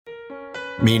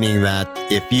meaning that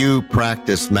if you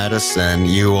practice medicine,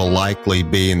 you will likely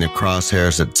be in the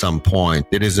crosshairs at some point.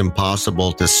 It is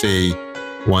impossible to see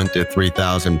 1,000 to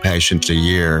 3,000 patients a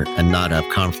year and not have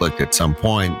conflict at some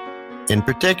point. In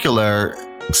particular,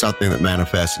 something that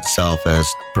manifests itself as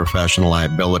professional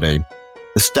liability.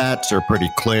 The stats are pretty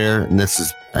clear, and this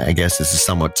is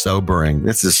somewhat sobering.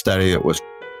 This is a study that was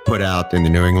put out in the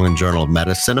New England Journal of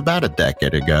Medicine about a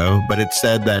decade ago, but it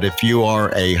said that if you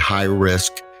are a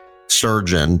high-risk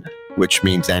surgeon, which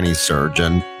means any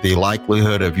surgeon, the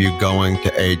likelihood of you going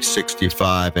to age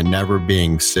 65 and never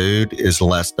being sued is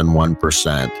less than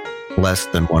 1%. Less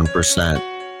than 1%.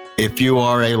 If you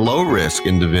are a low-risk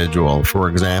individual, for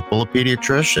example, a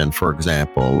pediatrician, for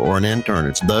example, or an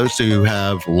internist, those who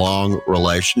have long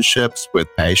relationships with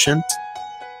patients,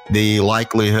 the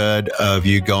likelihood of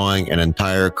you going an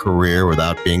entire career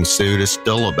without being sued is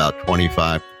still about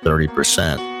 25 to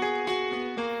 30%.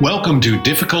 Welcome to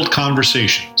Difficult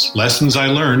Conversations, Lessons I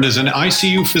Learned as an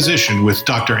ICU Physician with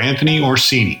Dr. Anthony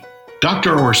Orsini.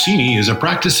 Dr. Orsini is a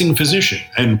practicing physician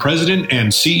and president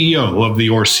and CEO of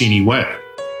the Orsini Way.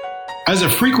 As a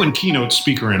frequent keynote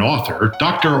speaker and author,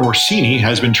 Dr. Orsini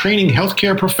has been training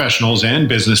healthcare professionals and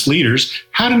business leaders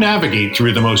how to navigate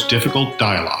through the most difficult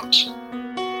dialogues.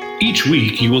 Each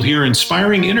week, you will hear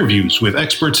inspiring interviews with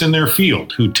experts in their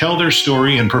field who tell their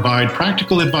story and provide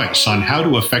practical advice on how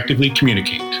to effectively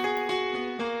communicate.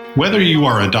 Whether you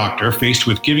are a doctor faced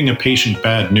with giving a patient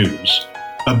bad news,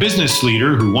 a business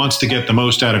leader who wants to get the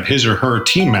most out of his or her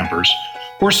team members,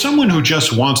 or someone who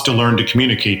just wants to learn to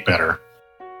communicate better,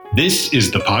 this is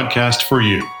the podcast for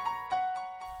you.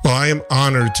 Well, I am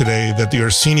honored today that the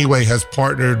Orsini Way has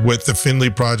partnered with the Finley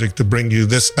Project to bring you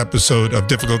this episode of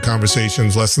Difficult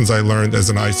Conversations, Lessons I Learned as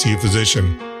an ICU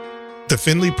Physician. The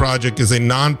Finley Project is a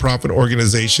nonprofit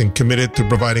organization committed to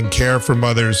providing care for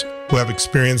mothers who have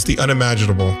experienced the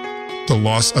unimaginable, the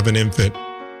loss of an infant.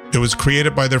 It was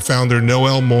created by their founder,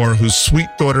 Noelle Moore, whose sweet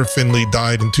daughter Finley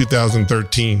died in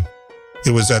 2013.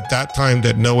 It was at that time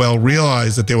that Noelle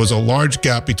realized that there was a large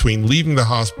gap between leaving the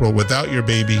hospital without your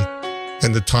baby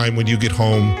and the time when you get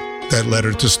home that led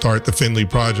her to start the Finley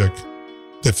Project.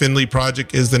 The Finley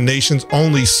Project is the nation's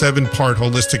only 7-part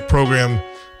holistic program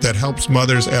that helps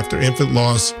mothers after infant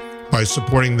loss by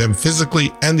supporting them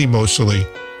physically and emotionally.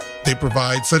 They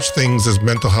provide such things as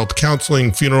mental health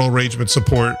counseling, funeral arrangement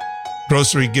support,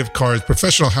 grocery gift cards,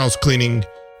 professional house cleaning,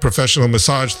 professional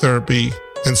massage therapy,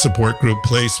 and support group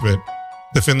placement.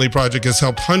 The Finley Project has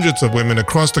helped hundreds of women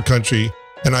across the country,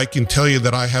 and I can tell you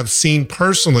that I have seen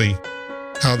personally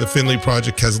how the Finley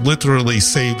Project has literally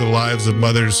saved the lives of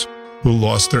mothers who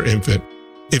lost their infant.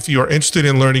 If you are interested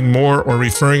in learning more or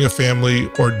referring a family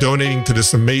or donating to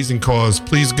this amazing cause,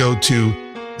 please go to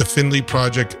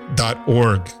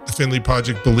thefinleyproject.org. The Finley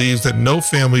Project believes that no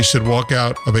family should walk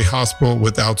out of a hospital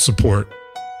without support.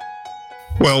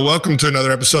 Well, welcome to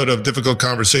another episode of Difficult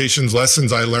Conversations,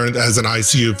 Lessons I Learned as an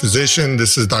ICU Physician.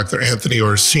 This is Dr. Anthony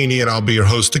Orsini, and I'll be your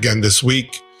host again this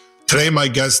week. Today, my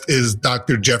guest is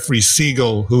Dr. Jeffrey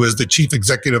Siegel, who is the Chief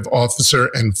Executive Officer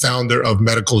and founder of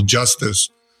Medical Justice.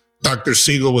 Dr.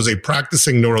 Siegel was a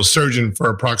practicing neurosurgeon for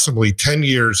approximately 10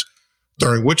 years,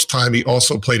 during which time he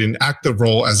also played an active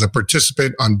role as a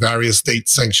participant on various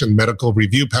state-sanctioned medical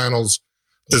review panels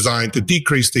designed to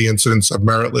decrease the incidence of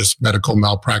meritless medical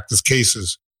malpractice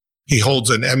cases. He holds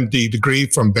an MD degree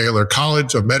from Baylor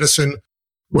College of Medicine,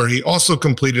 where he also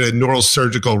completed a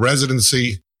neurosurgical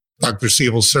residency. Dr.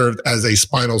 Siegel served as a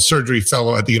spinal surgery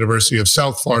fellow at the University of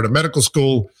South Florida Medical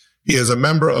School. He is a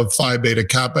member of Phi Beta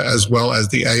Kappa as well as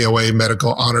the AOA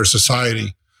Medical Honor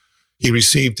Society. He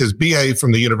received his BA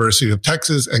from the University of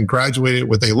Texas and graduated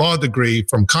with a law degree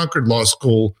from Concord Law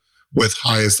School with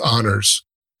highest honors.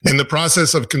 In the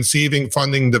process of conceiving,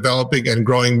 funding, developing, and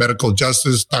growing Medical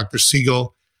Justice, Dr.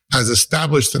 Siegel has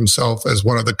established himself as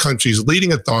one of the country's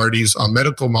leading authorities on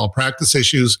medical malpractice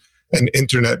issues and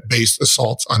internet-based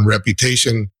assaults on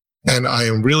reputation. And I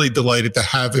am really delighted to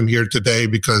have him here today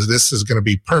because this is going to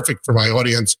be perfect for my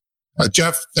audience.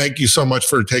 Jeff, thank you so much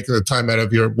for taking the time out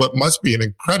of your what must be an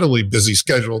incredibly busy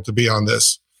schedule to be on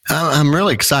this. I'm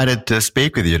really excited to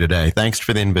speak with you today. Thanks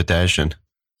for the invitation.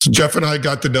 So Jeff and I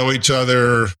got to know each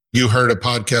other. You heard a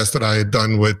podcast that I had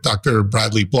done with Dr.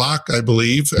 Bradley Block, I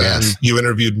believe, yes. And you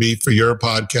interviewed me for your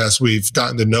podcast. We've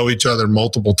gotten to know each other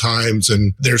multiple times,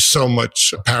 and there's so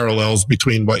much parallels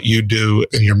between what you do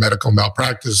and your medical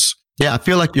malpractice. Yeah, I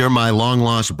feel like you're my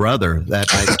long-lost brother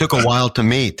that I took a while to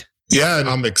meet. Yeah, and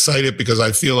I'm excited because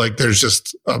I feel like there's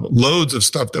just loads of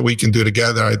stuff that we can do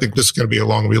together. I think this is going to be a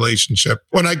long relationship.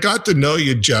 When I got to know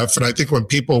you, Jeff, and I think when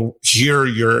people hear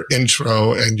your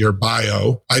intro and your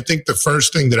bio, I think the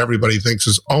first thing that everybody thinks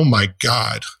is, oh my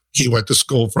God, he went to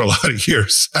school for a lot of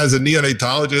years. As a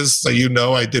neonatologist,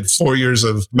 so I did 4 years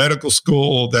of medical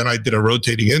school, then I did a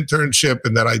rotating internship,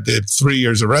 and then I did 3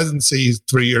 years of residency,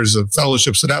 3 years of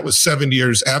fellowship. So that was 7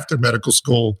 years after medical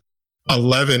school,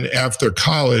 11 after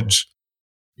college.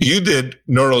 You did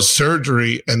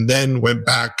neurosurgery and then went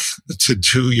back to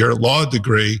do your law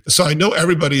degree. So I know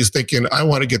everybody is thinking, I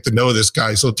want to get to know this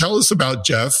guy. So tell us about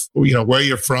Jeff, where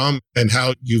you're from and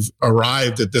how you've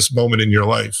arrived at this moment in your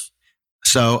life.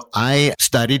 So I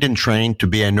studied and trained to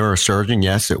be a neurosurgeon.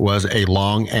 Yes, it was a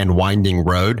long and winding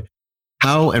road.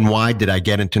 How and why did I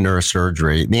get into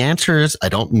neurosurgery? The answer is I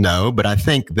don't know, but I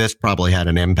think this probably had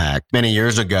an impact. Many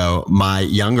years ago, my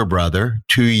younger brother,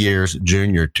 2 years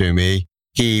junior to me,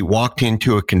 he walked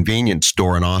into a convenience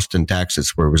store in Austin,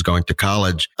 Texas, where he was going to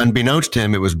college. Unbeknownst to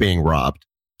him, it was being robbed.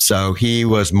 So he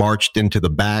was marched into the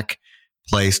back,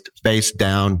 placed face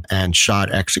down, and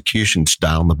shot execution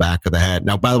style in the back of the head.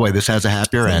 Now, by the way, this has a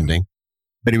happier ending,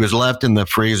 but he was left in the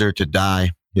freezer to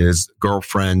die. His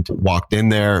girlfriend walked in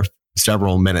there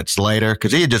several minutes later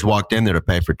because he had just walked in there to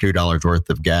pay for $2 worth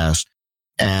of gas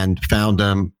and found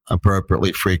him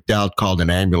appropriately freaked out, called an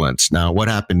ambulance. Now, what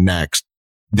happened next?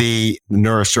 The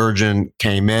neurosurgeon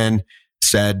came in,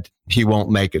 said he won't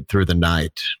make it through the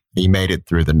night. He made it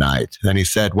through the night. Then he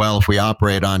said, well, if we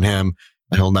operate on him,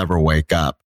 he'll never wake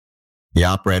up. He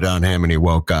operated on him and he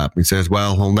woke up. He says,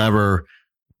 well, he'll never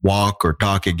walk or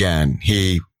talk again.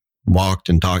 He walked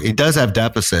and talked. He does have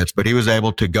deficits, but he was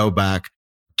able to go back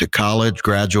to college,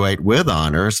 graduate with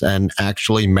honors, and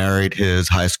actually married his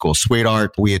high school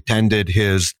sweetheart. We attended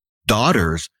his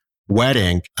daughter's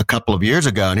wedding a couple of years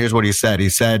ago. And here's what he said. He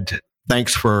said,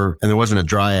 thanks for, and there wasn't a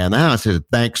dry eye in the house. He said,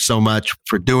 thanks so much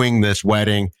for doing this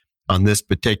wedding on this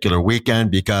particular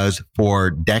weekend, because for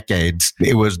decades,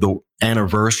 it was the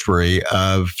anniversary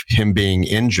of him being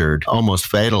injured almost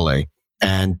fatally.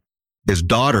 And his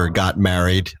daughter got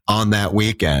married on that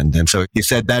weekend. And so he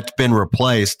said, that's been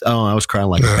replaced. Oh, I was crying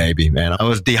like a baby, man. I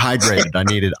was dehydrated. I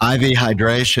needed IV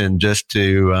hydration just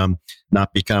to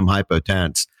not become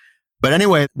hypotense. But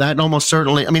anyway, that almost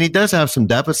certainly, he does have some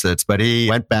deficits, but he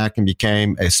went back and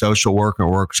became a social worker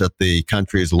and works at the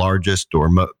country's largest or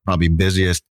probably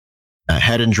busiest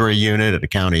head injury unit at a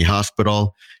county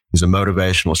hospital. He's a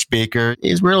motivational speaker.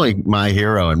 He's really my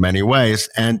hero in many ways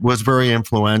and was very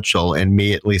influential in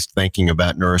me at least thinking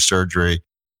about neurosurgery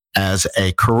as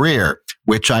a career,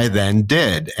 which I then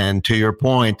did. And to your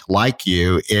point, like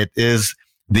you, it is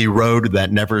the road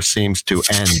that never seems to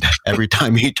end. Every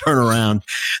time you turn around,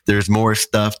 there's more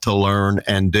stuff to learn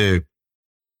and do.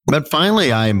 But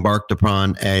finally, I embarked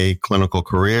upon a clinical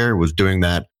career, was doing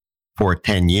that for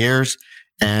 10 years,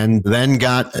 and then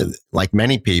got, like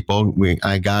many people,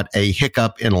 I got a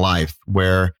hiccup in life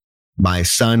where my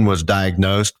son was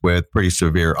diagnosed with pretty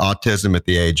severe autism at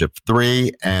the age of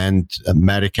 3 and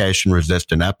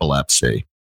medication-resistant epilepsy.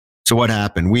 So what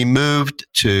happened? We moved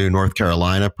to North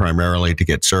Carolina primarily to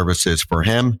get services for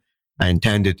him. I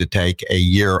intended to take a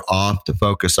year off to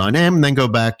focus on him and then go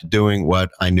back to doing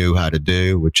what I knew how to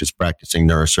do, which is practicing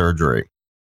neurosurgery.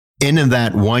 In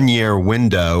that 1 year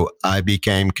window, I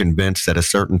became convinced that a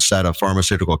certain set of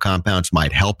pharmaceutical compounds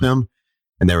might help him.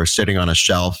 And they were sitting on a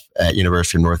shelf at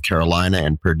University of North Carolina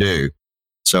and Purdue.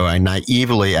 So I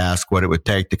naively asked what it would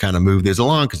take to kind of move these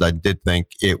along because I did think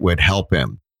it would help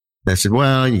him. They said,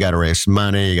 well, you got to raise some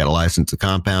money. You got to license the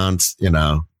compounds, have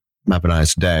a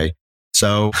nice day.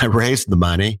 So I raised the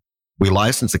money. We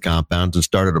licensed the compounds and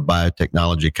started a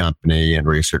biotechnology company in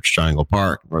Research Triangle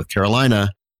Park, North Carolina,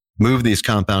 moved these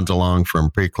compounds along from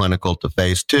preclinical to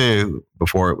phase 2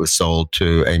 before it was sold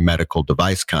to a medical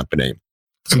device company.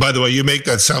 And by the way, you make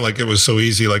that sound like it was so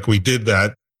easy, like we did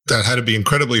that. That had to be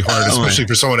incredibly hard, especially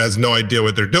for someone who has no idea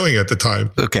what they're doing at the time.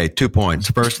 Okay, 2 points.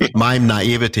 First, my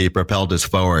naivety propelled us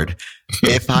forward.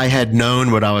 If I had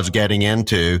known what I was getting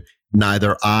into,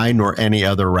 neither I nor any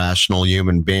other rational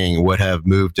human being would have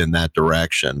moved in that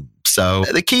direction. So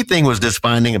the key thing was just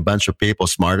finding a bunch of people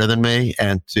smarter than me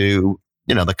and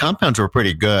the compounds were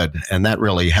pretty good and that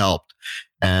really helped.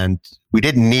 And we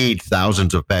didn't need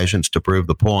thousands of patients to prove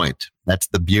the point. That's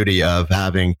the beauty of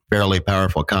having fairly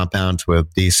powerful compounds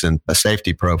with decent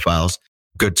safety profiles,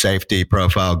 good safety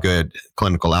profile, good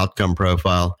clinical outcome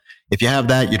profile. If you have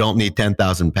that, you don't need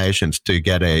 10,000 patients to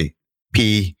get a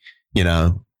P,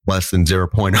 less than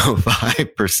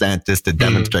 0.05% just to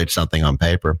demonstrate something on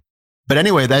paper. But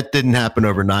anyway, that didn't happen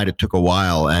overnight. It took a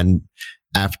while. And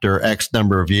after X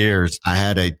number of years, I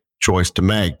had a choice to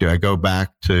make. Do I go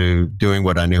back to doing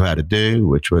what I knew how to do,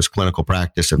 which was clinical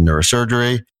practice of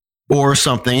neurosurgery, or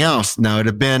something else. Now, it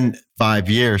had been 5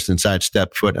 years since I'd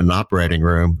stepped foot in an operating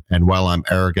room. And while I'm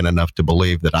arrogant enough to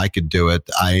believe that I could do it,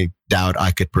 I doubt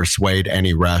I could persuade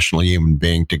any rational human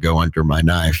being to go under my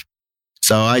knife.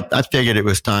 So I figured it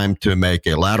was time to make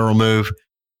a lateral move.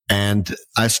 And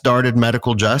I started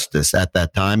medical justice at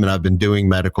that time. And I've been doing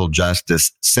medical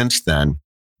justice since then.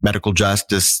 Medical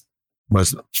justice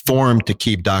was formed to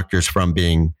keep doctors from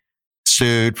being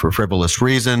sued for frivolous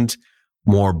reasons.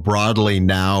 More broadly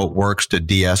now works to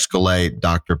de-escalate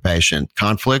doctor-patient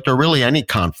conflict, or really any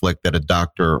conflict that a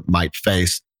doctor might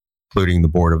face, including the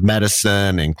Board of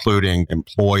Medicine, including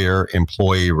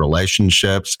employer-employee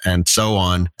relationships, and so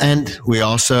on. And we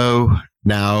also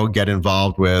now get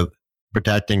involved with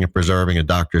protecting and preserving a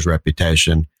doctor's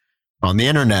reputation on the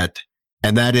internet.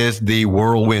 And that is the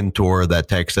whirlwind tour that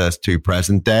takes us to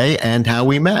present day and how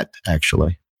we met,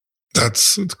 actually.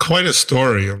 That's quite a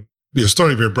story. The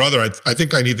story of your brother, I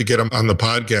think I need to get him on the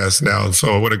podcast now.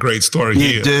 So what a great story he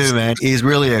is. You do, man. He's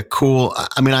really I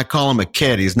call him a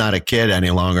kid. He's not a kid any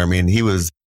longer. I mean, he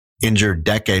was injured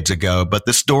decades ago, but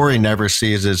the story never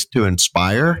ceases to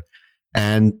inspire.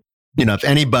 And, if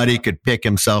anybody could pick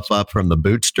himself up from the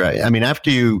bootstrap, after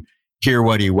you hear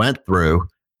what he went through,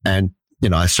 and,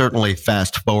 I certainly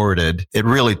fast forwarded, it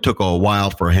really took a while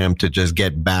for him to just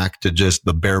get back to just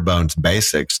the bare bones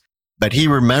basics. But he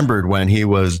remembered when he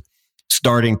was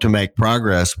starting to make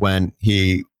progress, when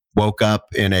he woke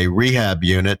up in a rehab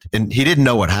unit, and he didn't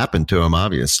know what happened to him,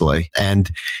 obviously.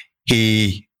 And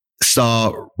he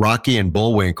saw Rocky and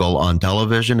Bullwinkle on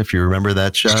television, if you remember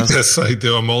that show. Yes, I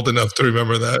do. I'm old enough to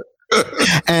remember that.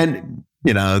 And,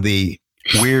 the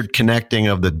weird connecting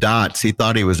of the dots, he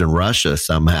thought he was in Russia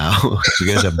somehow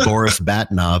because of Boris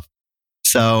Batinov.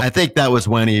 So I think that was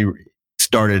when he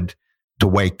started to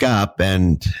wake up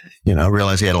and,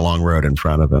 realize he had a long road in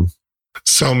front of him.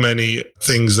 So many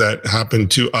things that happen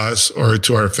to us or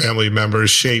to our family members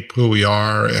shape who we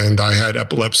are. And I had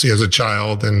epilepsy as a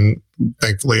child, and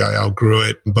thankfully I outgrew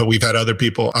it. But we've had other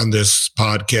people on this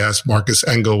podcast. Marcus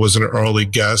Engel was an early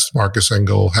guest. Marcus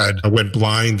Engel went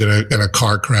blind in a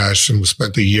car crash and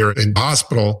spent a year in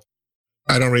hospital.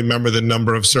 I don't remember the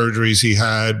number of surgeries he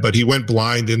had, but he went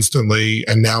blind instantly.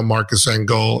 And now Marcus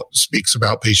Engel speaks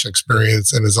about patient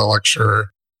experience and is a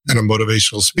lecturer and a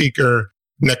motivational speaker.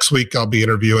 Next week, I'll be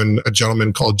interviewing a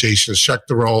gentleman called Jason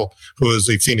Schechterol, who is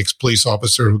a Phoenix police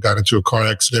officer who got into a car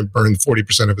accident, burned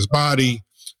 40% of his body.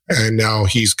 And now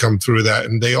he's come through that.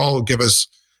 And they all give us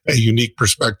a unique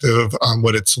perspective on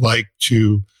what it's like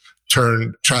to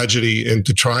turn tragedy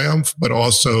into triumph, but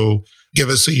also give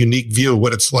us a unique view of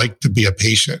what it's like to be a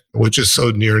patient, which is so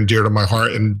near and dear to my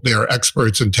heart. And they are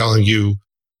experts in telling you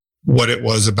what it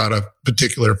was about a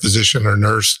particular physician or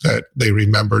nurse that they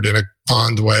remembered in a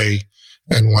fond way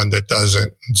and one that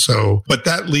doesn't. And so, but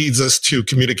that leads us to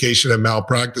communication and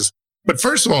malpractice. But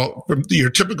first of all, from your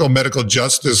typical medical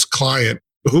justice client,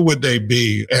 who would they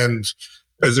be? And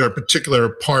is there a particular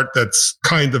part that's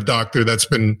kind of doctor that's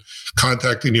been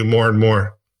contacting you more and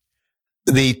more?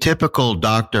 The typical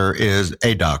doctor is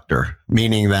a doctor,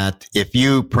 meaning that if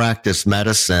you practice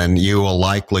medicine, you will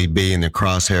likely be in the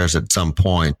crosshairs at some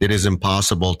point. It is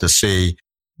impossible to see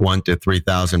 1,000 to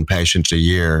 3,000 patients a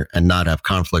year and not have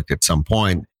conflict at some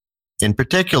point. In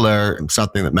particular,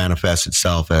 something that manifests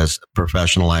itself as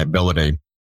professional liability.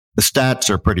 The stats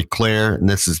are pretty clear, and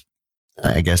this is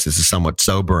somewhat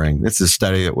sobering. This is a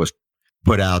study that was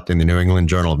put out in the New England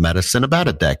Journal of Medicine about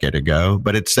a decade ago,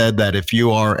 but it said that if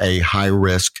you are a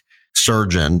high-risk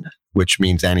surgeon, which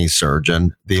means any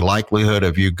surgeon, the likelihood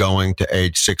of you going to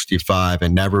age 65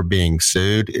 and never being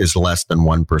sued is less than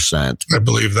 1%. I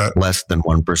believe that. Less than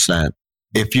 1%.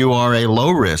 If you are a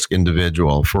low-risk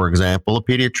individual, for example, a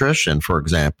pediatrician, for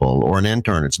example, or an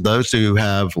intern, it's those who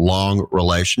have long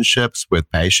relationships with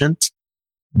patients,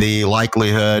 the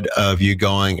likelihood of you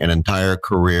going an entire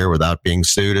career without being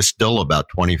sued is still about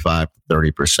 25 to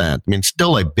 30%. I mean,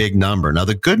 still a big number. Now,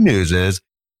 the good news is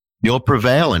you'll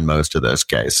prevail in most of those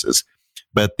cases.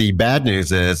 But the bad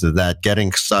news is that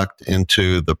getting sucked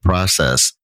into the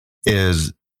process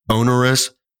is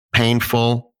onerous,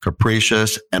 painful,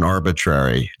 capricious, and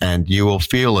arbitrary. And you will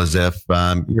feel as if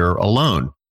you're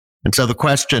alone. And so the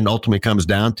question ultimately comes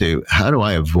down to, how do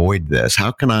I avoid this?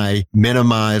 How can I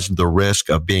minimize the risk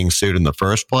of being sued in the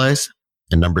first place?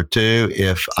 And number two,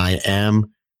 if I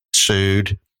am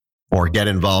sued or get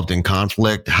involved in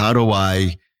conflict, how do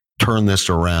I turn this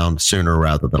around sooner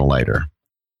rather than later?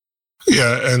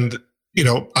 Yeah. And,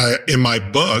 in my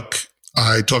book,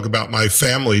 I talk about my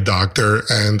family doctor,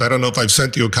 and I don't know if I've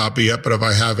sent you a copy yet, but if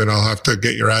I haven't, I'll have to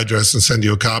get your address and send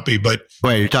you a copy. But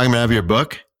wait, you're talking about your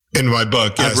book? In my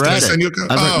book, yes. I've read it.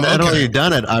 Not only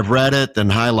done it, I've read it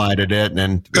and highlighted it.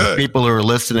 And if people who are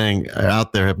listening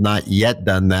out there have not yet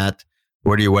done that,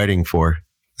 what are you waiting for?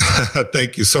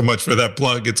 Thank you so much for that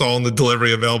plug. It's all in the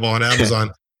delivery, available on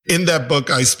Amazon. In that book,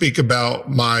 I speak about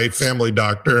my family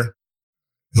doctor,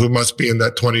 who must be in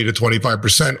that 20 to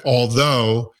 25%,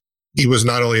 although he was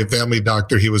not only a family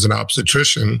doctor, he was an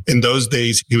obstetrician. In those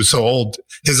days, he was so old,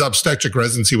 his obstetric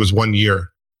residency was 1 year.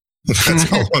 That's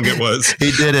how long it was.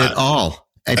 He did it all.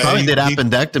 He probably did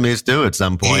appendectomies too at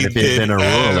some point if he had been in a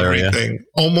rural area.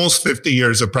 Almost 50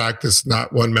 years of practice,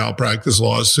 not one malpractice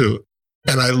lawsuit.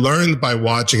 And I learned by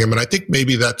watching him. And I think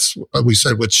maybe that's what we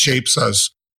said, what shapes us.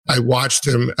 I watched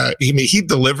him. He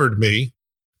delivered me.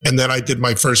 And then I did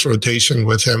my first rotation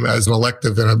with him as an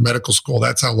elective in a medical school.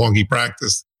 That's how long he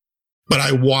practiced. But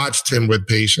I watched him with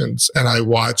patients, and I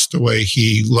watched the way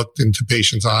he looked into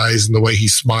patients' eyes and the way he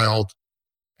smiled.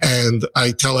 And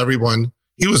I tell everyone,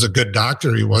 he was a good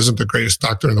doctor. He wasn't the greatest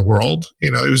doctor in the world.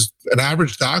 He was an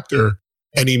average doctor,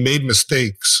 and he made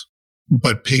mistakes,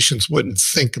 but patients wouldn't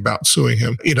think about suing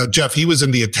him. Jeff, he was in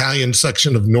the Italian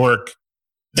section of Newark,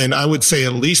 and I would say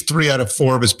at least 3 out of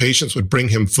 4 of his patients would bring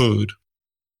him food.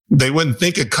 They wouldn't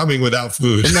think of coming without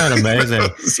food. Isn't that amazing?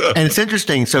 And it's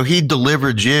interesting. So he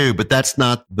delivered you, but that's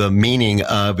not the meaning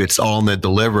of it's all in the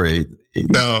delivery.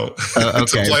 No.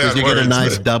 Okay. Because you get a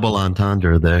nice double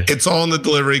entendre there. It's all in the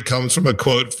delivery comes from a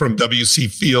quote from W.C.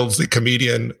 Fields, the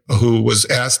comedian, who was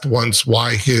asked once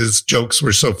why his jokes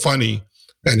were so funny.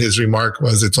 And his remark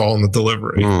was, it's all in the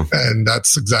delivery. And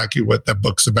that's exactly what that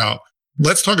book's about.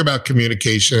 Let's talk about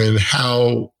communication and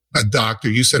how a doctor,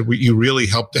 you said you really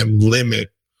help them limit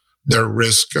their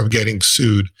risk of getting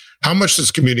sued. How much does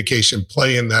communication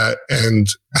play in that? And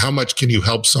how much can you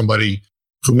help somebody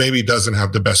who maybe doesn't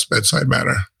have the best bedside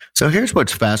manner? So here's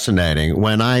what's fascinating.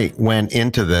 When I went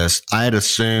into this, I had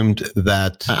assumed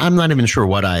that, I'm not even sure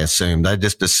what I assumed. I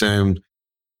just assumed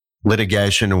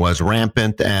litigation was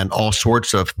rampant and all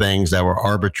sorts of things that were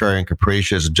arbitrary and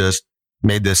capricious just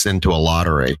made this into a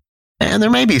lottery. And there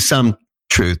may be some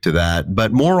truth to that,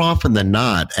 but more often than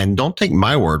not, and don't take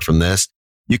my word from this,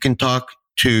 you can talk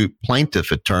to plaintiff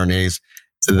attorneys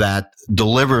that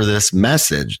deliver this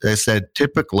message. They said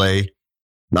typically,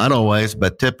 not always,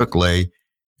 but typically,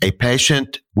 a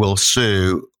patient will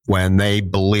sue when they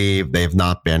believe they've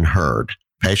not been heard.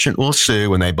 Patient will sue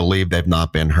when they believe they've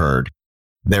not been heard.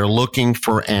 They're looking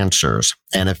for answers.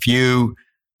 And if you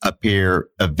appear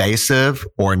evasive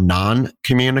or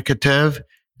non-communicative,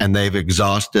 and they've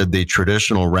exhausted the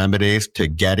traditional remedies to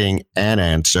getting an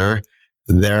answer,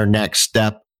 their next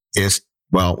step is,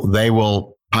 they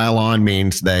will pile on,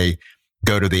 means they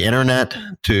go to the internet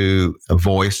to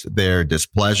voice their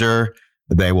displeasure.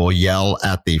 They will yell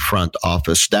at the front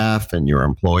office staff and your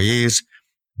employees.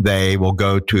 They will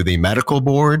go to the medical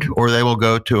board, or they will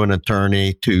go to an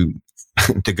attorney to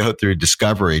go through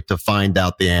discovery to find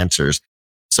out the answers.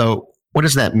 So what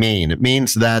does that mean? It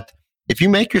means that if you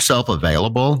make yourself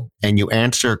available and you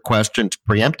answer questions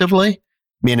preemptively,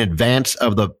 in advance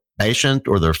of the patient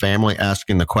or their family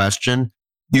asking the question,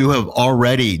 you have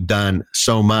already done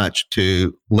so much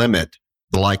to limit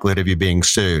the likelihood of you being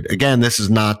sued. Again, this is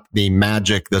not the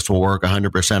magic. This will work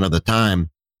 100% of the time,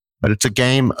 but it's a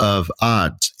game of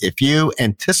odds. If you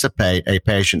anticipate a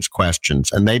patient's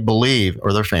questions and they believe,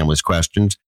 or their family's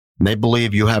questions, and they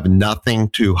believe you have nothing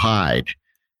to hide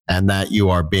and that you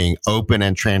are being open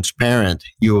and transparent,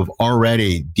 you have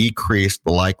already decreased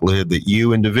the likelihood that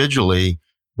you individually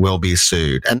will be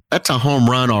sued. And that's a home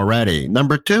run already.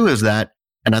 Number 2 is that,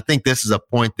 and I think this is a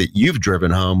point that you've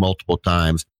driven home multiple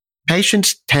times,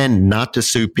 patients tend not to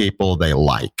sue people they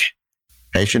like.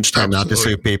 Patients tend not to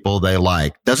sue people they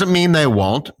like. Doesn't mean they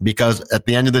won't, because at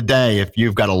the end of the day, if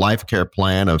you've got a life care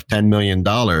plan of $10 million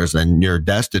and you're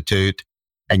destitute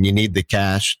and you need the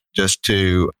cash just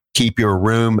to keep your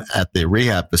room at the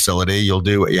rehab facility, you'll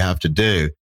do what you have to do.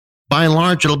 By and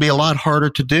large, it'll be a lot harder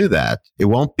to do that. It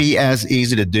won't be as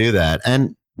easy to do that.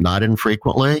 And not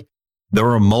infrequently, there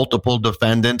are multiple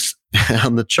defendants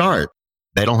on the chart.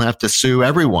 They don't have to sue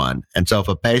everyone. And so if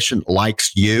a patient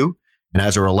likes you and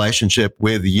has a relationship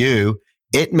with you,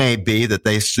 it may be that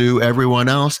they sue everyone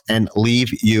else and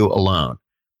leave you alone.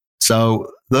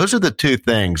 So those are the 2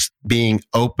 things: being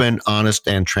open, honest,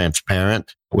 and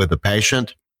transparent with the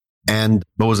patient. And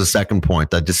what was the second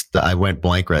point? I went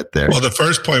blank right there. Well, the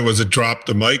first point was a drop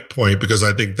the mic point, because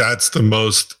I think that's the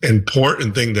most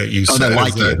important thing that you said. They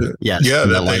like you. Yes. Yeah,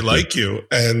 that they like you.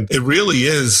 And it really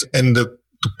is. And the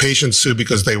patients sue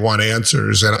because they want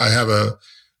answers. And I have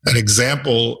an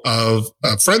example of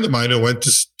a friend of mine who went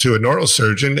to a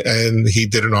neurosurgeon, and he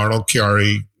did an Arnold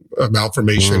Chiari a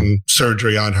malformation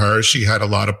surgery on her. She had a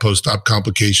lot of post-op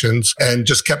complications and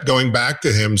just kept going back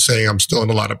to him saying, I'm still in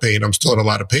a lot of pain. I'm still in a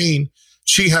lot of pain.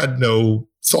 She had no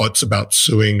thoughts about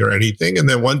suing or anything. And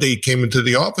then one day he came into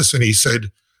the office and he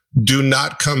said, do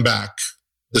not come back.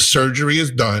 The surgery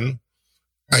is done.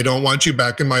 I don't want you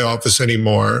back in my office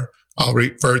anymore. I'll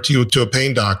refer to you to a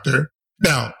pain doctor.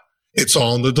 Now, it's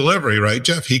all in the delivery, right,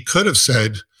 Jeff? He could have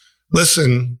said,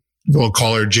 listen, we'll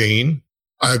call her Jane.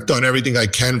 I've done everything I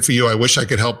can for you. I wish I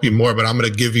could help you more, but I'm going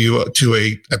to give you to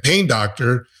a pain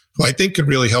doctor who I think could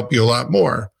really help you a lot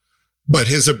more. But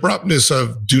his abruptness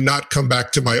of do not come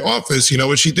back to my office, you know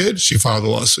what she did? She filed a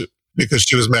lawsuit because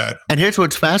she was mad. And here's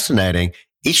what's fascinating.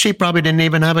 She probably didn't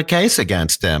even have a case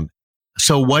against him.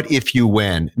 So what if you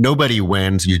win? Nobody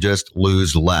wins. You just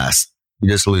lose less.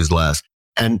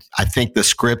 And I think the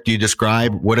script you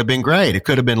described would have been great. It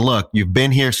could have been, look, you've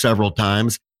been here several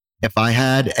times. If I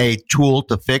had a tool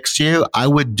to fix you, I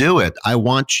would do it. I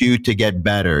want you to get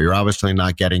better. You're obviously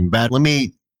not getting better. Let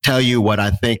me tell you what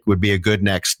I think would be a good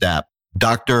next step.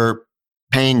 Dr.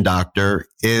 Pain Doctor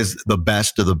is the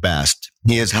best of the best.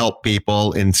 He has helped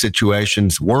people in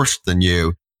situations worse than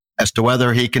you. As to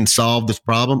whether he can solve this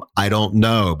problem, I don't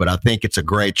know, but I think it's a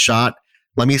great shot.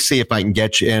 Let me see if I can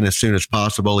get you in as soon as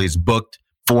possible. He's booked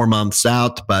 4 months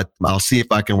out, but I'll see if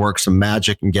I can work some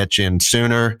magic and get you in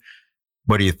sooner.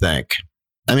 What do you think?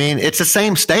 I mean, it's the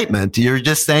same statement. You're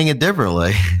just saying it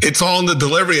differently. It's all in the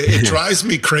delivery. It drives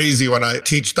me crazy when I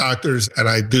teach doctors and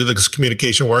I do the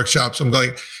communication workshops. I'm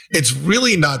going, it's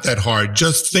really not that hard.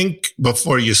 Just think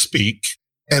before you speak.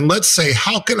 And let's say,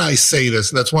 how can I say this?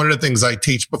 And that's one of the things I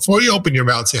teach. Before you open your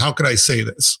mouth, say, how can I say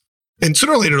this? And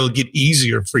sooner or later, it'll get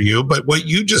easier for you. But what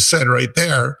you just said right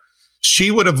there, she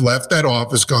would have left that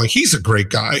office going, he's a great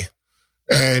guy.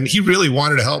 And he really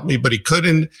wanted to help me, but he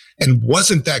couldn't. And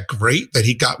wasn't that great that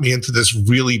he got me into this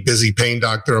really busy pain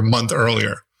doctor a month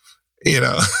earlier? You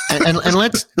know. and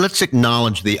let's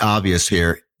acknowledge the obvious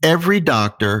here. Every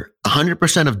doctor,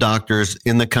 100% of doctors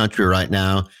in the country right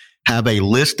now have a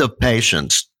list of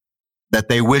patients that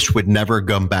they wish would never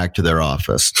come back to their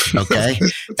office. Okay.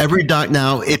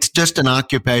 Now it's just an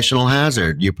occupational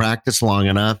hazard. You practice long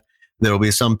enough. There'll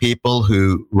be some people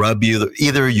who rub you.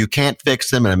 Either you can't fix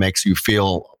them and it makes you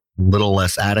feel a little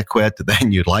less adequate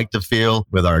than you'd like to feel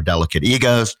with our delicate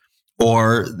egos,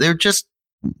 or they're just,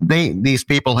 these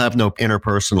people have no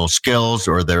interpersonal skills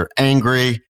or they're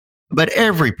angry. But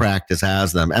every practice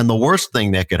has them. And the worst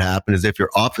thing that could happen is if your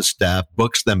office staff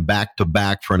books them back to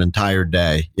back for an entire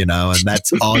day, and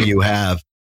that's all you have.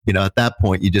 At that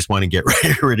point, you just want to get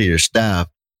rid of your staff.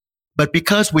 But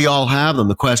because we all have them,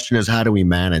 the question is, how do we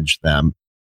manage them?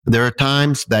 There are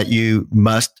times that you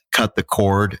must cut the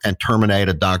cord and terminate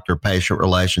a doctor-patient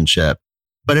relationship.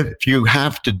 But if you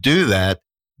have to do that,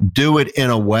 do it in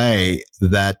a way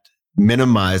that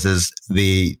minimizes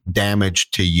the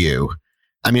damage to you.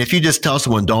 I mean, if you just tell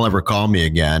someone, don't ever call me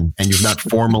again, and you've not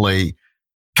formally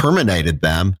terminated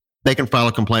them, they can file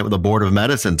a complaint with the Board of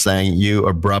Medicine saying you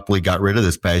abruptly got rid of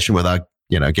this patient without,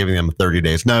 giving them 30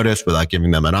 days notice, without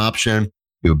giving them an option.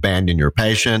 You abandon your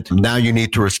patient. Now you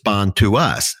need to respond to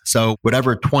us. So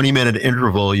whatever 20-minute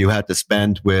interval you had to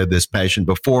spend with this patient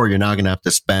before, you're now going to have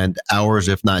to spend hours,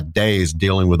 if not days,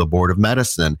 dealing with the Board of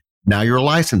Medicine. Now your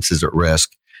license is at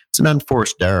risk. It's an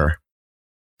unforced error.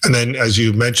 And then, as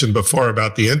you mentioned before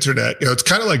about the internet, it's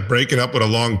kind of like breaking up with a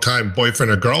long-time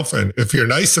boyfriend or girlfriend. If you're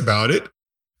nice about it,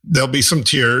 there'll be some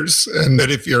tears. And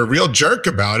then if you're a real jerk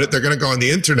about it, they're going to go on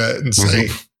the internet and say,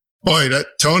 boy, that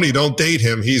Tony, don't date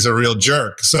him. He's a real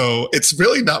jerk. So it's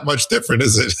really not much different,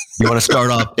 is it? You want to start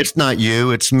off, it's not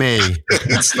you, it's me.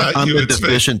 It's not I'm you, the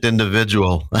deficient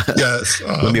individual. Yes.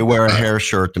 Let me wear a hair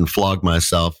shirt and flog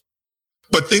myself.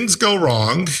 But things go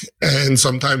wrong. And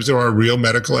sometimes there are real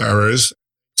medical errors.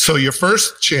 So your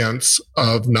first chance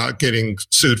of not getting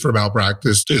sued for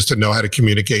malpractice is to know how to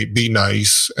communicate, be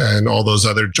nice, and all those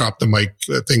other drop the mic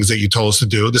things that you told us to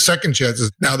do. The second chance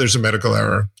is now there's a medical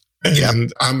error.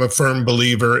 And I'm a firm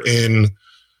believer in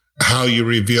how you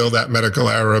reveal that medical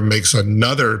error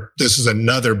this is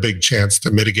another big chance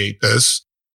to mitigate this.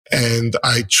 And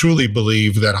I truly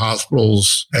believe that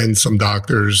hospitals and some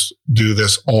doctors do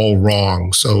this all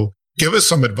wrong. So give us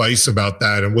some advice about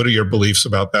that. And what are your beliefs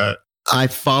about that? I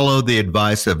follow the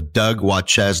advice of Doug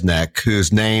Wachesnek,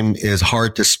 whose name is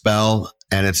hard to spell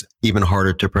and it's even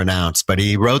harder to pronounce. But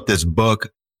he wrote this book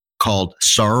called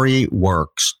Sorry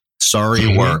Works.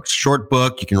 Sorry Works. Short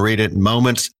book. You can read it in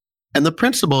moments. And the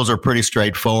principles are pretty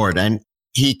straightforward. And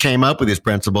he came up with these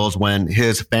principles when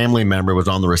his family member was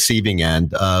on the receiving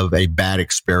end of a bad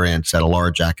experience at a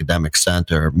large academic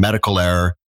center. Medical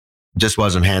error just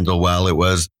wasn't handled well. It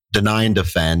was deny and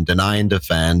defend.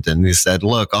 And he said,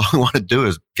 look, all I want to do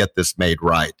is get this made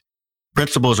right.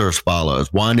 Principles are as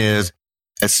follows. One is,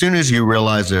 as soon as you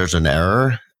realize there's an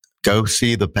error, go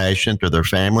see the patient or their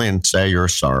family and say you're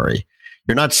sorry.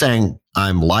 You're not saying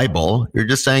I'm liable. You're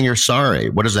just saying you're sorry.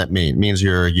 What does that mean? It means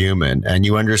you're a human and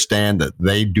you understand that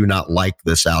they do not like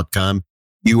this outcome.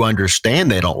 You understand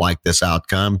they don't like this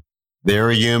outcome.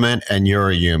 They're a human and you're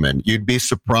a human. You'd be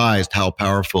surprised how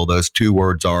powerful those two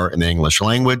words are in the English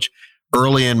language.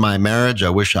 Early in my marriage, I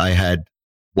wish I had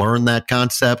learned that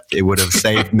concept. It would have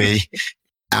saved me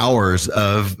hours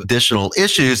of additional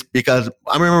issues, because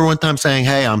I remember one time saying,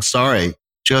 hey, I'm sorry.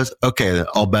 She goes, okay,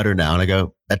 all better now. And I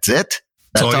go, that's it?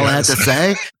 That's all I had to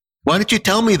say? Why didn't you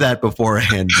tell me that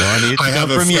beforehand, Don? I have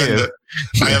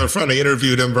a friend. I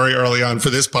interviewed him very early on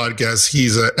for this podcast.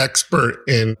 He's an expert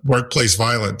in workplace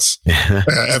violence,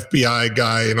 FBI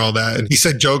guy and all that. And he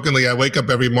said jokingly, I wake up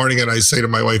every morning and I say to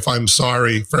my wife, I'm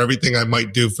sorry for everything I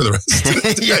might do for the rest of the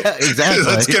day. Yeah, exactly.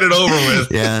 Let's get it over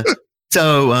with. Yeah.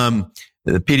 So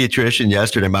the pediatrician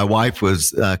yesterday, my wife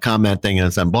was commenting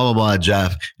and said, blah, blah, blah,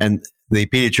 Jeff. And the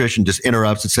pediatrician just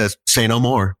interrupts and says, say no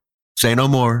more. Say no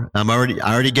more. I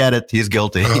already get it. He's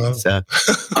guilty. So,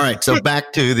 all right. So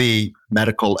back to the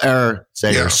medical error.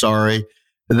 Say you're sorry.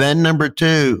 Then number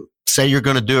 2, say you're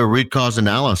going to do a root cause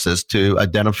analysis to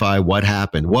identify what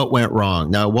happened, what went wrong.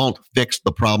 Now, it won't fix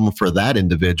the problem for that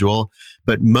individual,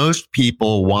 but most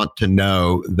people want to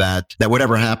know that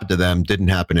whatever happened to them didn't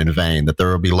happen in vain, that there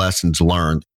will be lessons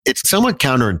learned. It's somewhat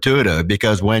counterintuitive,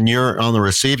 because when you're on the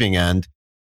receiving end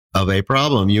of a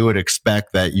problem, you would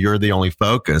expect that you're the only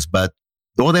focus, but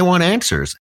they want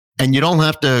answers. And you don't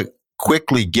have to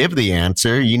quickly give the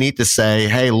answer. You need to say,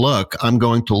 hey, look, I'm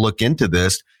going to look into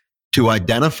this to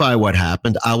identify what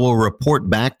happened. I will report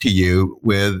back to you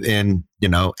within,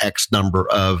 X number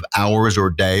of hours or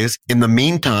days. In the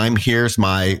meantime, here's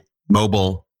my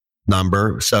mobile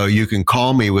number, so you can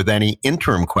call me with any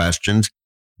interim questions,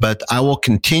 but I will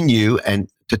continue and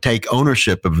to take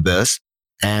ownership of this.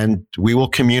 And we will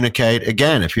communicate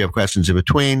again. If you have questions in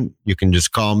between, you can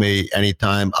just call me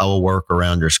anytime. I will work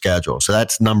around your schedule. So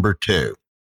that's number 2.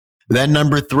 Then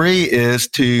number 3 is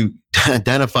to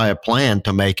identify a plan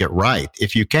to make it right.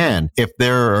 If you can, if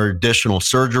there are additional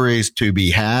surgeries to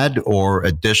be had or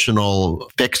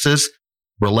additional fixes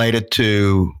related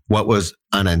to what was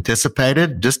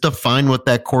unanticipated, just define what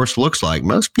that course looks like.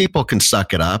 Most people can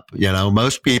suck it up.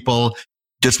 Most people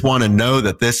just want to know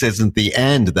that this isn't the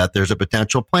end, that there's a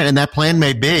potential plan. And that plan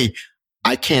may be,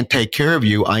 I can't take care of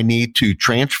you. I need to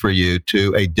transfer you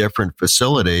to a different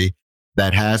facility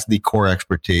that has the core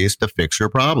expertise to fix your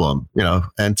problem,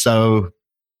 And so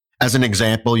as an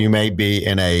example, you may be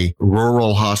in a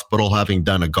rural hospital having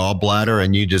done a gallbladder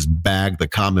and you just bag the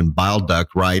common bile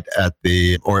duct right at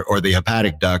or the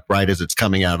hepatic duct right as it's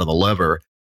coming out of the liver.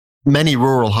 Many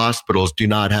rural hospitals do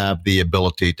not have the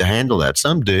ability to handle that.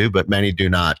 Some do, but many do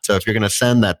not. So if you're going to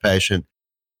send that patient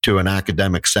to an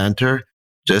academic center,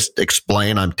 just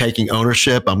explain, I'm taking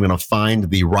ownership. I'm going to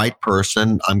find the right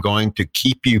person. I'm going to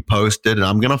keep you posted, and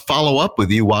I'm going to follow up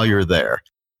with you while you're there.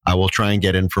 I will try and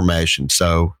get information.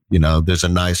 So, there's a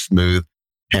nice, smooth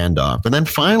handoff. And then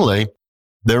finally,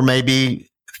 there may be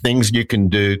things you can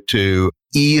do to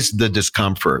ease the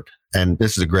discomfort. And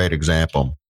this is a great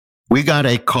example. We got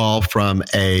a call from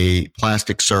a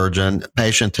plastic surgeon.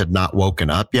 Patient had not woken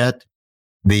up yet.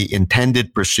 The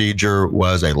intended procedure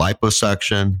was a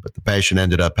liposuction, but the patient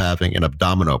ended up having an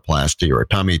abdominoplasty or a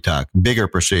tummy tuck, bigger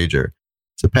procedure.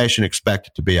 So the patient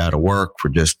expected to be out of work for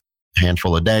just a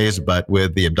handful of days, but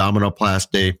with the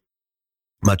abdominoplasty,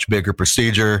 much bigger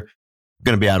procedure,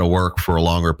 going to be out of work for a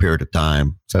longer period of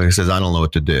time. So he says, I don't know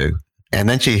what to do. And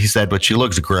then he said, but she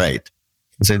looks great.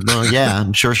 I said, well, yeah,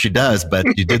 I'm sure she does, but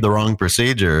you did the wrong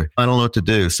procedure. I don't know what to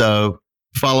do. So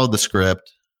followed the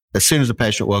script. As soon as the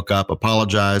patient woke up,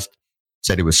 apologized,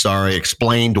 said he was sorry,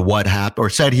 explained what happened, or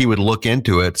said he would look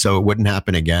into it so it wouldn't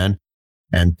happen again.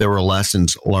 And there were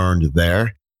lessons learned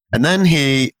there. And then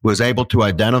he was able to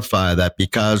identify that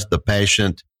because the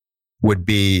patient would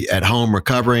be at home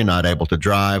recovering, not able to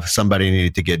drive, somebody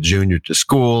needed to get Junior to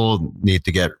school, need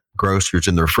to get groceries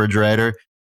in the refrigerator.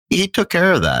 He took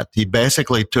care of that. He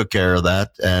basically took care of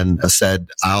that and said,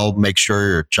 I'll make sure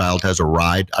your child has a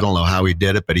ride. I don't know how he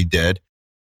did it, but he did.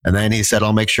 And then he said,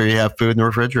 I'll make sure you have food in the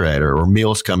refrigerator or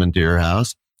meals coming to your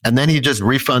house. And then he just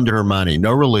refunded her money.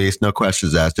 No release, no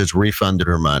questions asked, just refunded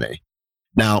her money.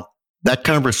 Now, that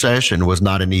conversation was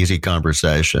not an easy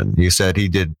conversation. He said he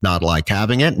did not like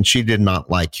having it and she did not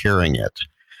like hearing it.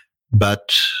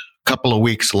 But a couple of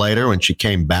weeks later, when she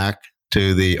came back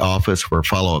to the office for a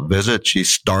follow-up visit, she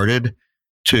started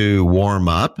to warm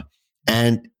up.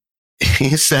 And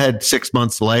he said 6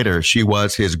 months later, she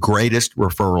was his greatest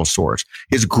referral source.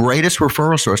 His greatest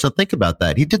referral source. Now think about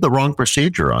that. He did the wrong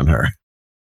procedure on her,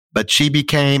 but she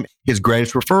became his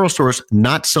greatest referral source,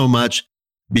 not so much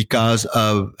because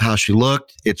of how she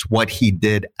looked. It's what he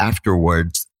did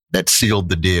afterwards that sealed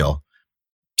the deal.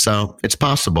 So it's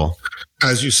possible.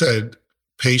 As you said,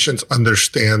 patients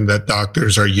understand that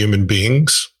doctors are human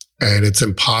beings and it's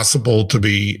impossible to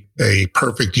be a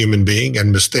perfect human being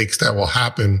and mistakes that will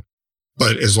happen.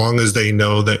 But as long as they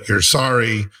know that you're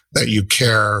sorry, that you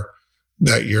care,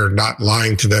 that you're not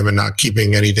lying to them and not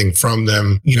keeping anything from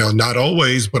them, not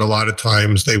always, but a lot of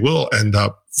times they will end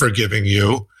up forgiving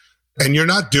you. And you're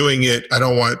not doing it. I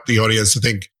don't want the audience to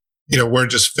think, we're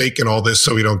just faking all this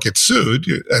so we don't get sued.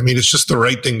 I mean, it's just the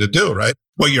right thing to do, right?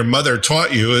 What your mother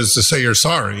taught you is to say you're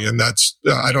sorry. And that's,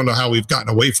 I don't know how we've gotten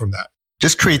away from that.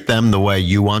 Just treat them the way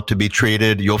you want to be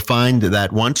treated. You'll find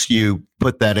that once you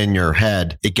put that in your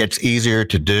head, it gets easier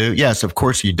to do. Yes, of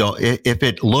course you don't. If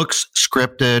it looks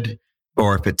scripted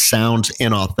or if it sounds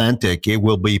inauthentic, it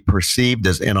will be perceived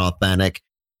as inauthentic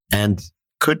and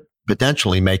could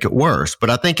potentially make it worse. But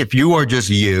I think if you are just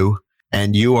you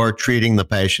and you are treating the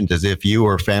patient as if you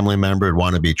or a family member would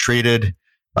want to be treated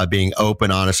by being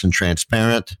open, honest, and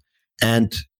transparent.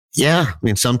 And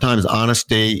sometimes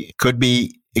honesty could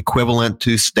be equivalent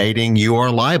to stating you are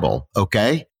liable.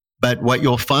 Okay. But what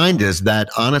you'll find is that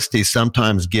honesty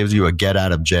sometimes gives you a get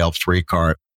out of jail free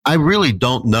card. I really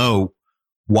don't know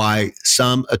why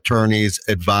some attorneys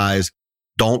advise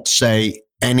don't say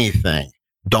anything,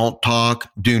 don't talk,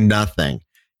 do nothing.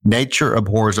 Nature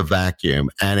abhors a vacuum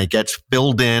and it gets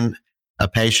filled in a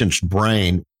patient's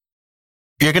brain.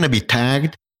 You're going to be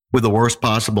tagged with the worst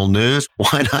possible news.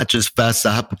 Why not just fess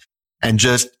up and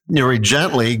just very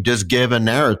gently just give a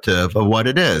narrative of what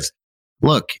it is?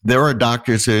 Look, there are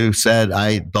doctors who said,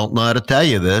 I don't know how to tell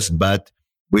you this, but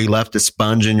we left a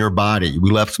sponge in your body.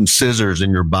 We left some scissors in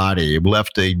your body. We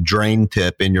left a drain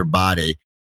tip in your body.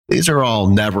 These are all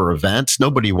never events.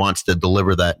 Nobody wants to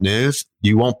deliver that news.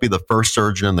 You won't be the first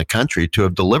surgeon in the country to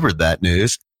have delivered that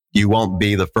news. You won't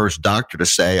be the first doctor to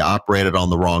say, I operated on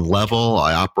the wrong level.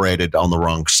 I operated on the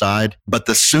wrong side. But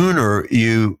the sooner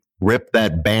you rip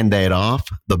that Band-Aid off,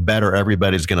 the better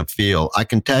everybody's going to feel. I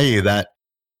can tell you that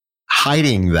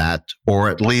hiding that, or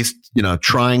at least,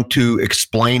 trying to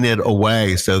explain it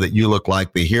away so that you look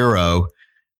like the hero,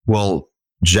 will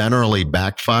generally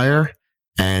backfire.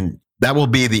 And that will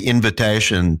be the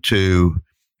invitation to,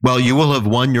 you will have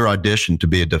won your audition to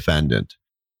be a defendant.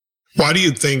 Why do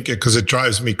you think, because it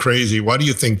drives me crazy, why do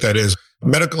you think that is?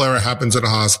 Medical error happens in a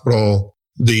hospital.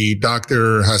 The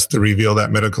doctor has to reveal that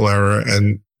medical error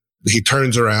and he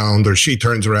turns around or she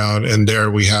turns around and there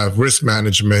we have risk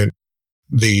management,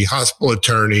 the hospital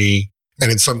attorney,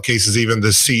 and in some cases, even the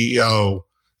CEO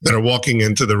that are walking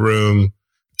into the room.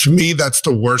 To me, that's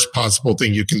the worst possible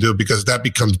thing you can do because that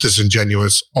becomes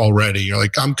disingenuous already. You're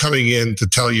like, I'm coming in to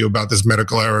tell you about this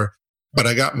medical error, but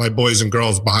I got my boys and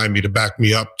girls behind me to back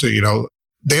me up to,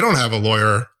 they don't have a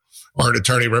lawyer or an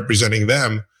attorney representing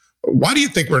them. Why do you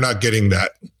think we're not getting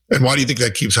that? And why do you think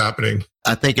that keeps happening?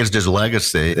 I think it's just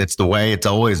legacy. It's the way it's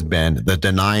always been, the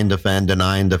deny and defend,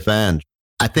 deny and defend.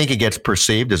 I think it gets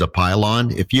perceived as a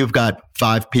pylon. If you've got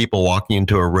 5 people walking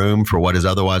into a room for what is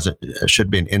otherwise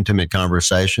should be an intimate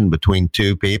conversation between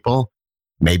 2 people,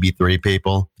 maybe 3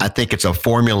 people, I think it's a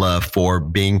formula for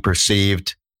being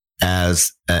perceived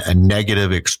as a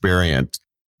negative experience.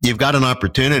 You've got an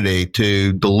opportunity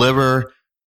to deliver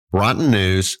rotten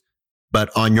news, but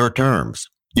on your terms.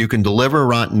 You can deliver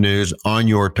rotten news on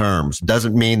your terms.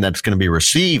 Doesn't mean that's going to be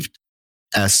received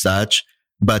as such,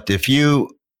 but if you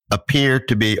appear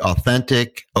to be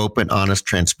authentic, open, honest,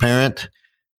 transparent,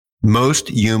 most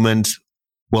humans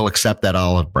will accept that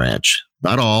olive branch.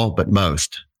 Not all, but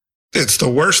most. It's the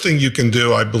worst thing you can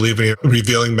do, I believe, in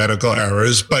revealing medical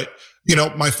errors. But,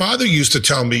 my father used to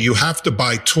tell me you have to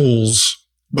buy tools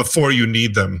before you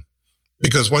need them,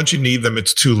 because once you need them,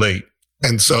 it's too late.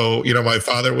 And so, my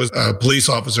father was a police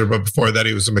officer, but before that,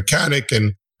 he was a mechanic.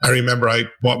 And I remember I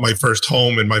bought my first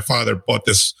home and my father bought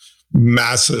this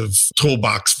massive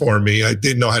toolbox for me. I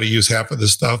didn't know how to use half of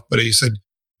this stuff, but he said,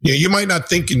 you might not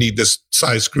think you need this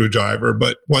size screwdriver,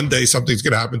 but one day something's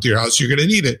going to happen to your house. You're going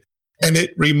to need it. And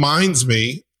it reminds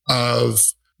me of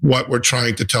what we're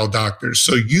trying to tell doctors.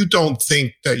 So you don't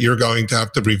think that you're going to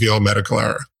have to reveal a medical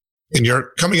error and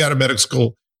you're coming out of medical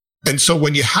school. And so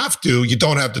when you have to, you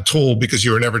don't have the tool because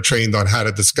you were never trained on how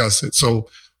to discuss it. So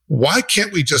why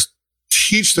can't we just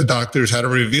teach the doctors how to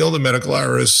reveal the medical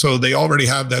errors so they already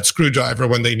have that screwdriver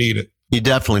when they need it? You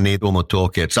definitely need one with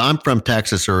toolkits. I'm from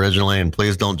Texas originally, and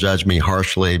please don't judge me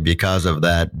harshly because of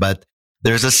that. But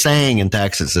There's a saying in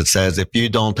Texas that says, if you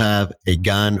don't have a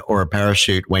gun or a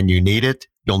parachute when you need it,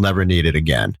 you'll never need it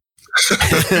again. So,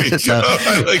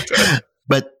 I like that.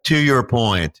 But to your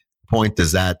point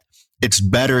is that it's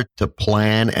better to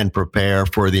plan and prepare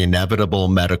for the inevitable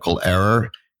medical error.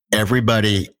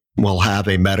 Everybody will have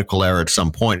a medical error at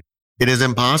some point. It is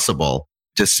impossible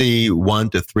to see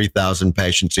 1,000 to 3,000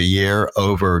 patients a year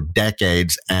over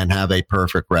decades and have a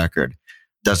perfect record.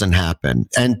 Doesn't happen.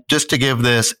 And just to give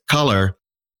this color,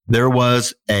 there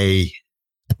was I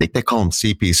think they call them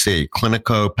CPC,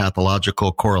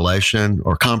 Clinico-Pathological Correlation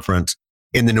or Conference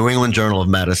in the New England Journal of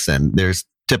Medicine. There's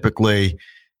typically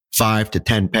 5 to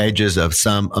 10 pages of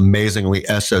some amazingly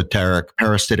esoteric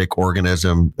parasitic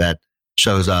organism that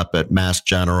shows up at Mass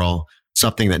General,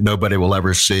 something that nobody will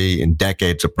ever see in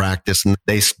decades of practice. And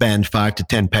they spend 5 to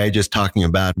 10 pages talking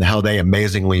about how they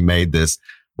amazingly made this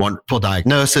wonderful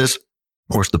diagnosis.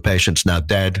 Of course, the patient's now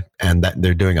dead and that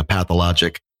they're doing a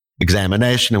pathologic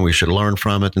examination and we should learn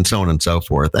from it and so on and so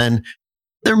forth. And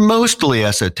they're mostly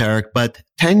esoteric, but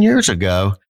 10 years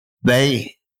ago,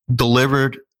 they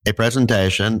delivered a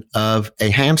presentation of a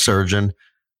hand surgeon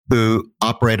who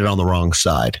operated on the wrong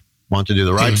side, wanted to do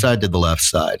the right side, did the left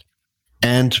side.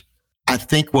 And I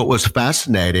think what was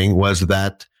fascinating was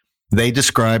that they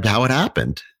described how it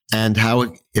happened and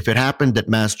how if it happened at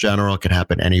Mass General, it could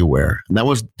happen anywhere. And that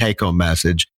was the take-home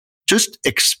message. Just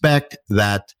expect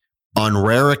that on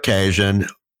rare occasion,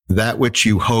 that which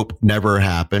you hope never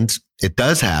happens, it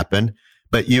does happen,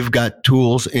 but you've got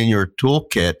tools in your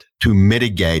toolkit to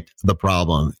mitigate the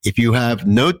problem. If you have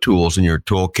no tools in your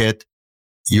toolkit,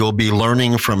 you'll be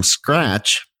learning from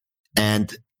scratch,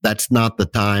 and that's not the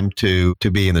time to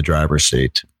be in the driver's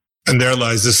seat. And there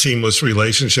lies the seamless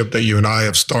relationship that you and I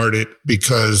have started,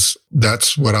 because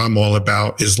that's what I'm all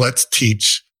about, is let's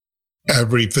teach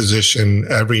every physician,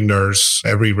 every nurse,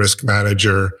 every risk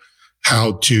manager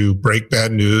how to break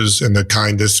bad news in the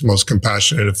kindest, most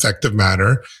compassionate, effective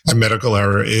manner. A medical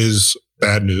error is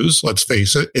bad news. Let's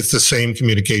face it. It's the same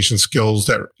communication skills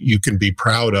that you can be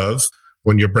proud of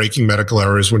when you're breaking medical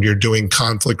errors, when you're doing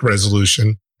conflict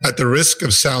resolution. At the risk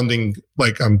of sounding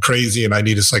like I'm crazy and I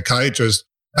need a psychiatrist,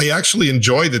 I actually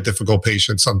enjoy the difficult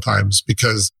patients sometimes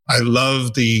because I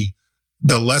love the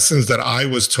lessons that I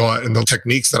was taught and the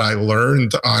techniques that I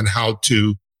learned on how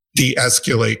to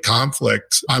de-escalate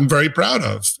conflict. I'm very proud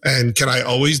of. And can I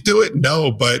always do it? No.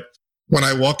 But when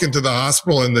I walk into the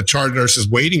hospital and the charge nurse is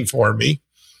waiting for me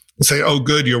and say, oh,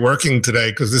 good, you're working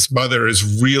today because this mother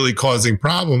is really causing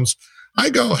problems, I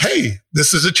go, hey,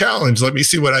 this is a challenge. Let me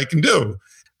see what I can do.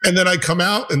 And then I come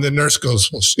out and the nurse goes,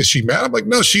 well, is she mad? I'm like,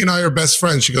 no, she and I are best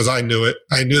friends. She goes, I knew it.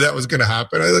 I knew that was going to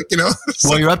happen. I like,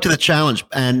 Well, you're up to the challenge,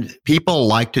 and people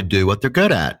like to do what they're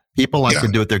good at. People like to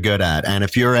do what they're good at. And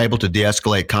if you're able to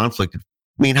de-escalate conflict,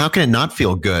 I mean, how can it not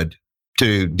feel good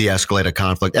to de-escalate a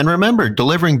conflict? And remember,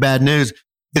 delivering bad news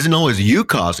isn't always you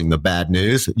causing the bad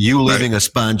news, you leaving a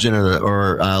sponge in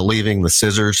or leaving the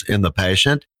scissors in the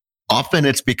patient. Often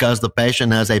it's because the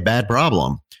patient has a bad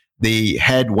problem. The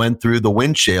head went through the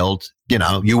windshield.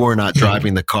 You were not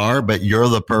driving the car, but you're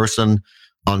the person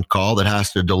on call that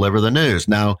has to deliver the news.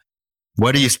 Now,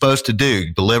 what are you supposed to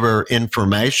do? Deliver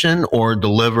information or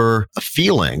deliver a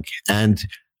feeling? And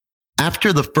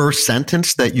after the first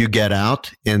sentence that you get out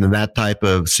in that type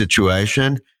of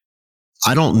situation,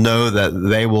 I don't know that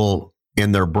they will,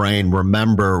 in their brain,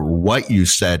 remember what you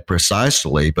said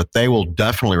precisely, but they will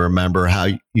definitely remember how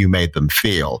you made them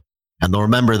feel. And they'll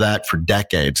remember that for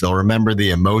decades. They'll remember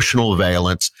the emotional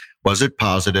valence. Was it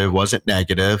positive? Was it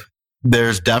negative?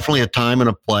 There's definitely a time and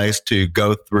a place to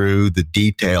go through the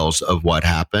details of what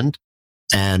happened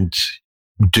and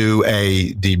do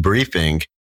a debriefing.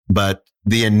 But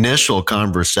the initial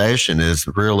conversation is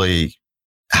really,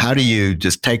 how do you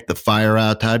just take the fire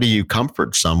out? How do you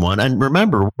comfort someone? And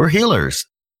remember, we're healers.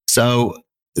 So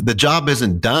the job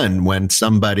isn't done when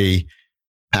somebody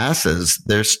passes.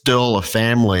 There's still a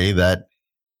family that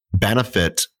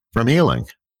benefits from healing.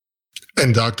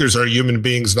 And doctors are human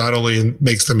beings. Not only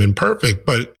makes them imperfect,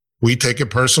 but we take it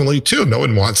personally too. No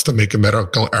one wants to make a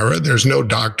medical error. There's no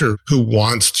doctor who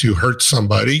wants to hurt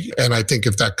somebody. And I think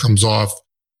if that comes off,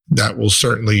 that will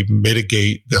certainly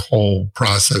mitigate the whole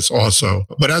process also.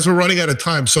 But as we're running out of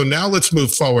time, so now let's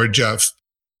move forward, Jeff,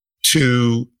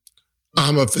 to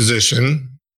I'm a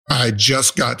physician. I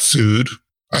just got sued.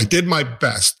 I did my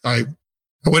best. I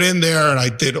went in there and I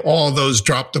did all those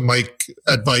drop the mic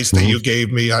advice that you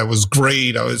gave me. I was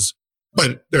great.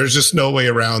 But there's just no way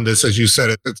around this. As you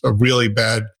said, it's a really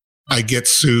bad, I get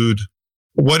sued.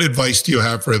 What advice do you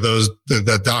have for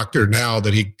the doctor now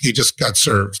that he just got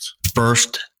served?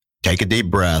 First, take a deep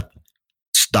breath.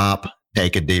 Stop,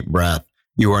 take a deep breath.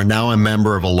 You are now a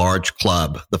member of a large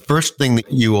club. The first thing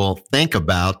that you will think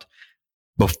about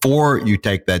before you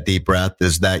take that deep breath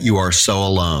is that you are so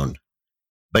alone.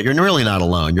 But you're really not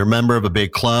alone. You're a member of a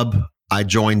big club. I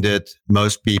joined it.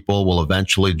 Most people will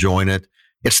eventually join it.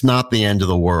 It's not the end of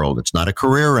the world. It's not a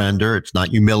career ender. It's not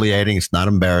humiliating. It's not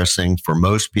embarrassing for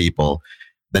most people.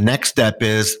 The next step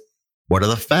is, what are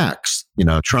the facts?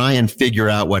 Try and figure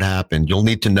out what happened. You'll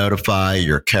need to notify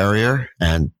your carrier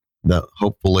and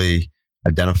hopefully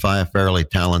identify a fairly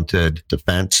talented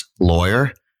defense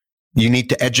lawyer. You need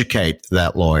to educate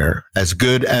that lawyer. As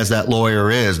good as that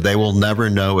lawyer is, they will never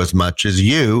know as much as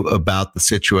you about the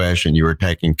situation you were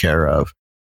taking care of.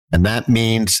 And that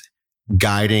means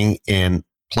guiding in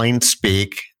plain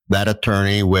speak that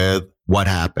attorney with what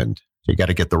happened. So you got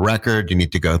to get the record. You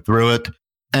need to go through it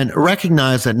and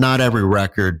recognize that not every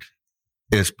record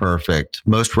is perfect.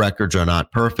 Most records are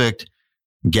not perfect.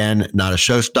 Again, not a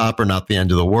showstopper, not the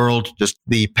end of the world. Just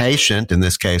the patient, in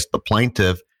this case, the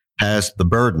plaintiff, has the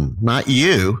burden, not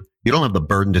you. You don't have the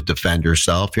burden to defend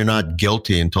yourself. You're not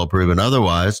guilty until proven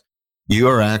otherwise. You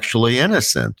are actually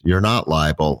innocent. You're not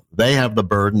liable. They have the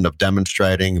burden of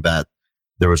demonstrating that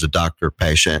there was a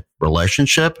doctor-patient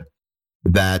relationship,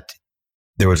 that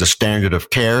there was a standard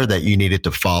of care that you needed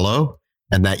to follow,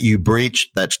 and that you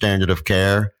breached that standard of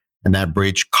care, and that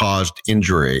breach caused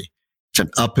injury. It's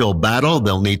an uphill battle.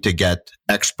 They'll need to get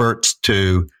experts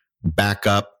to back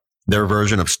up their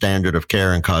version of standard of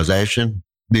care and causation.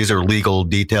 These are legal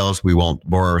details we won't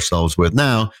bore ourselves with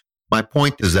now. My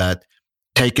point is that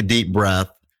take a deep breath.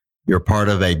 You're part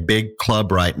of a big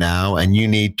club right now, and you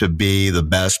need to be the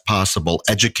best possible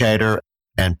educator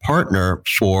and partner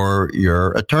for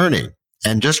your attorney.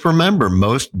 And just remember,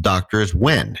 most doctors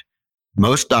win.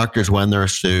 Most doctors, when they're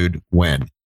sued, win.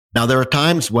 Now, there are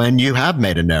times when you have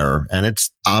made an error and it's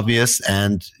obvious,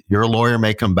 and your lawyer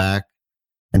may come back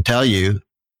and tell you,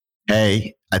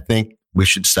 hey, I think we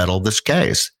should settle this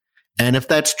case. And if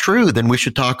that's true, then we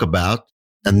should talk about,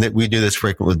 and that we do this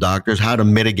frequently with doctors, how to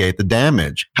mitigate the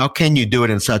damage. How can you do it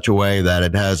in such a way that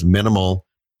it has minimal,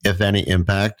 if any,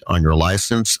 impact on your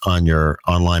license, on your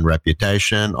online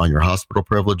reputation, on your hospital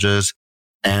privileges,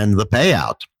 and the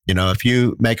payout? If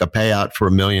you make a payout for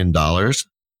 $1 million,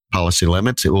 policy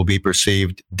limits, it will be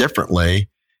perceived differently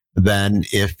than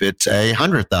if it's a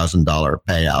 $100,000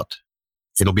 payout.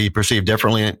 It'll be perceived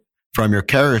differently from your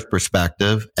carrier's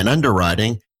perspective and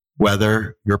underwriting,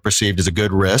 whether you're perceived as a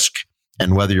good risk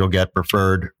and whether you'll get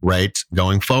preferred rates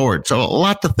going forward. So a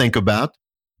lot to think about,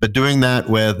 but doing that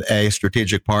with a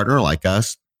strategic partner like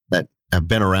us that have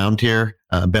been around here,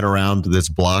 been around this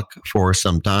block for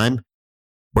some time.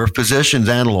 We're physicians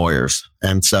and lawyers,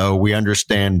 and so we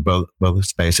understand both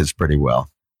spaces pretty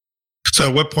well. So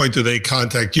at what point do they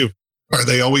contact you? Are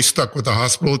they always stuck with the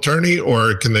hospital attorney,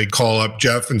 or can they call up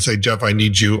Jeff and say, Jeff, I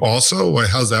need you also?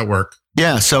 How's that work?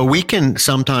 Yeah, so we can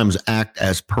sometimes act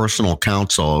as personal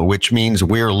counsel, which means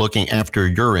we're looking after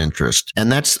your interest. And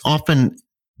that's often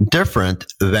different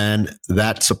than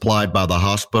that supplied by the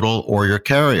hospital or your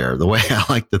carrier. The way I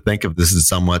like to think of this is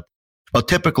somewhat,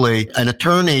 typically an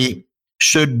attorney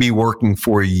should be working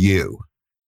for you.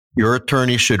 Your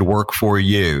attorney should work for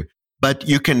you. But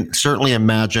you can certainly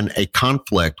imagine a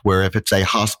conflict where if it's a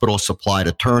hospital supplied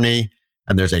attorney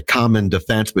and there's a common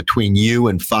defense between you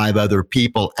and 5 other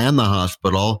people and the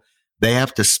hospital, they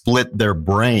have to split their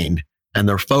brain and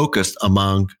they're focused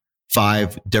among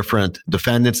 5 different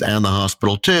defendants and the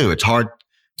hospital too. It's hard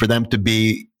for them to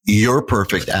be your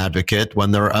perfect advocate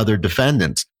when there are other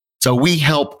defendants. So we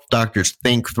help doctors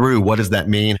think through, what does that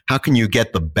mean? How can you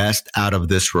get the best out of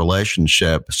this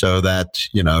relationship so that,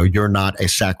 you're not a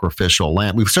sacrificial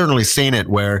lamb? We've certainly seen it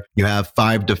where you have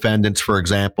 5 defendants, for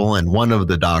example, and one of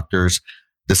the doctors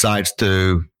decides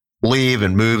to leave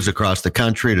and moves across the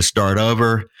country to start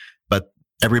over, but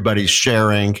everybody's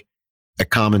sharing a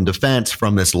common defense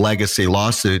from this legacy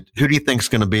lawsuit. Who do you think is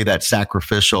going to be that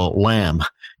sacrificial lamb?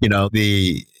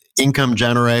 The income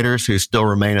generators who still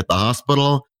remain at the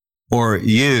hospital, or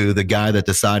you, the guy that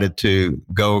decided to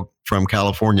go from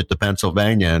California to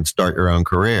Pennsylvania and start your own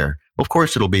career? Of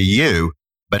course, it'll be you,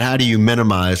 but how do you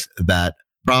minimize that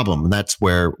problem? And that's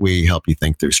where we help you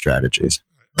think through strategies.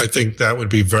 I think that would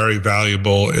be very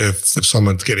valuable if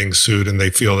someone's getting sued and they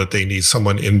feel that they need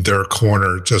someone in their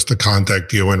corner just to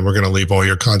contact you. And we're going to leave all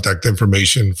your contact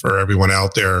information for everyone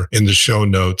out there in the show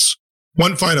notes.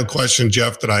 One final question,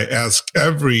 Jeff, that I ask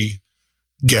every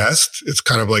guest. It's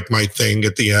kind of like my thing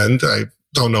at the end. I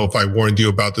don't know if I warned you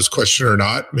about this question or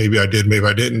not. Maybe I did, maybe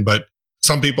I didn't, but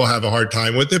some people have a hard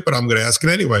time with it, but I'm going to ask it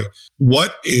anyway.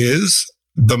 What is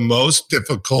the most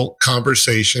difficult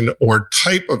conversation or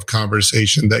type of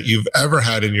conversation that you've ever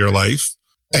had in your life,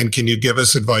 And can you give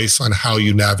us advice on how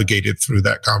you navigated through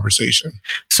that conversation?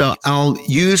 So I'll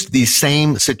use the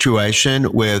same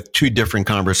situation with two different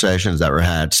conversations that were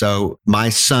had. So my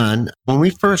son, when we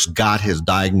first got his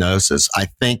diagnosis, I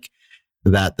think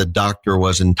that the doctor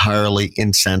was entirely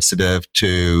insensitive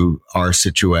to our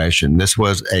situation. This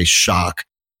was a shock,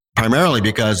 primarily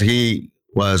because he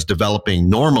was developing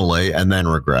normally and then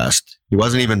regressed. He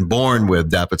wasn't even born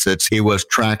with deficits. He was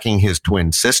tracking his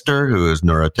twin sister, who is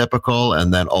neurotypical,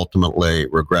 and then ultimately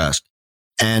regressed.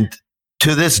 And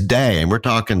to this day, and we're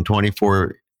talking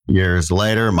 24 years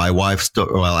later, my wife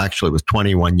actually it was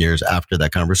 21 years after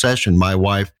that conversation, my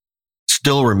wife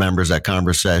still remembers that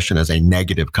conversation as a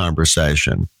negative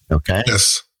conversation. Okay.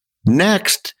 Yes.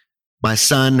 Next, my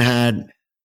son had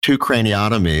 2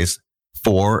 craniotomies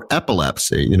for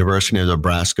epilepsy, University of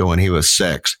Nebraska, when he was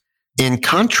 6. In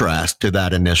contrast to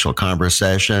that initial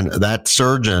conversation, that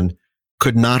surgeon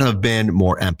could not have been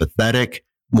more empathetic,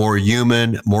 more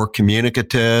human, more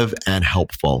communicative, and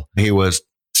helpful. He was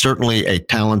certainly a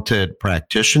talented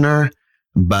practitioner,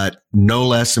 but no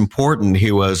less important,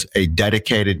 he was a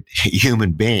dedicated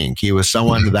human being. He was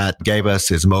someone that gave us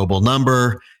his mobile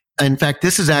number. In fact,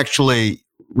 this is actually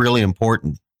really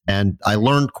important. And I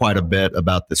learned quite a bit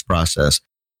about this process.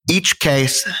 Each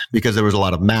case, because there was a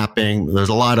lot of mapping, there's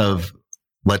a lot of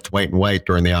let's wait and wait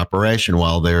during the operation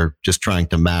while they're just trying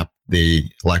to map the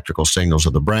electrical signals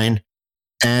of the brain.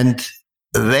 And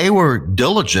they were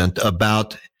diligent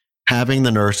about having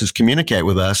the nurses communicate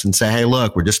with us and say, hey,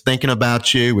 look, we're just thinking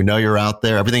about you. We know you're out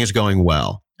there. Everything is going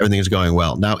well. Everything is going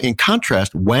well. Now, in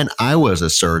contrast, when I was a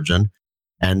surgeon,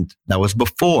 and that was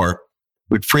before,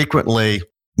 we'd frequently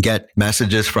get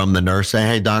messages from the nurse saying,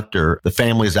 hey, doctor, the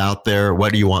family's out there.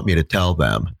 What do you want me to tell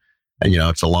them? And,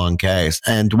 it's a long case.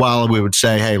 And while we would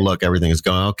say, hey, look, everything is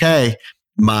going okay,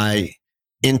 my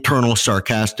internal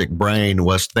sarcastic brain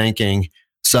was thinking,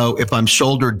 so if I'm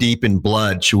shoulder deep in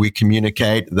blood, should we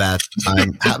communicate that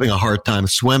I'm having a hard time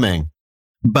swimming?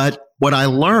 But what I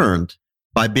learned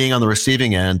by being on the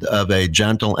receiving end of a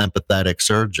gentle, empathetic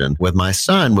surgeon with my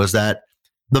son was that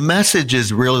the message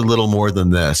is really little more than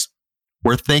this.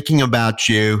 We're thinking about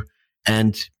you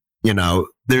and,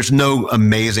 there's no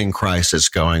amazing crisis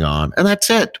going on. And that's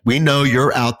it. We know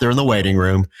you're out there in the waiting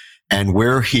room and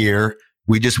we're here.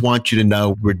 We just want you to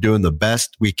know we're doing the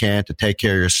best we can to take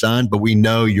care of your son, but we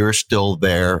know you're still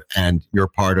there and you're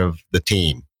part of the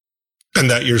team.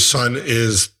 And that your son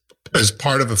is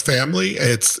part of a family.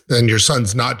 And your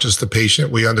son's not just a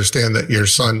patient. We understand that your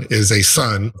son is a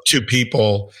son to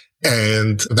people.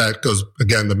 And that goes,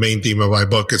 again, the main theme of my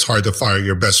book, it's hard to fire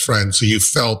your best friend. So you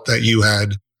felt that you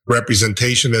had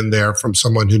representation in there from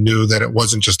someone who knew that it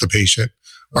wasn't just a patient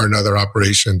or another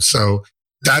operation. So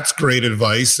that's great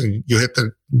advice. And you hit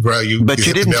the But you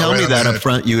didn't tell me that up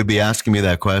front. You would be asking me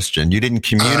that question. You didn't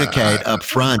communicate up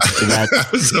front. I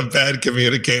was a bad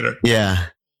communicator. Yeah.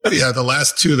 Yeah, the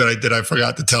last 2 that I did, I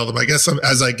forgot to tell them. I guess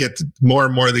as I get to more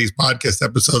and more of these podcast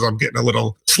episodes, I'm getting a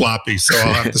little sloppy. So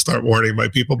I'll have to start warning my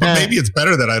people. But maybe it's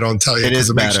better that I don't tell you because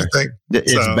it makes you think.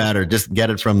 It's better. Just get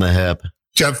it from the hip.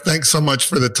 Jeff, thanks so much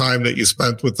for the time that you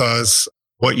spent with us.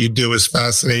 What you do is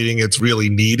fascinating. It's really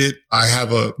needed. I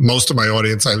have most of my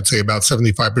audience, I would say about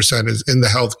 75% is in the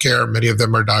healthcare. Many of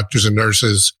them are doctors and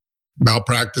nurses.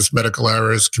 Malpractice, medical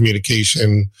errors,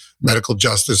 communication, medical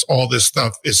justice, all this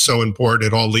stuff is so important.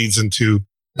 It all leads into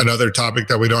another topic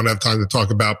that we don't have time to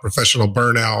talk about, professional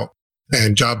burnout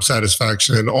and job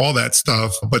satisfaction and all that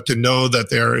stuff. But to know that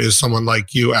there is someone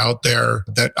like you out there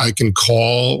that I can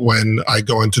call when I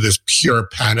go into this pure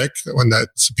panic, when that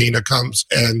subpoena comes,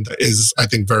 and is, I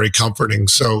think, very comforting.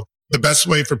 So the best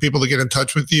way for people to get in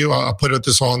touch with you, I'll put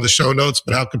this all in the show notes,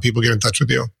 but how can people get in touch with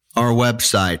you? Our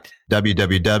website,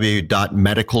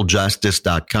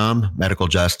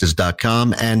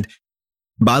 www.medicaljustice.com. And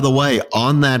by the way,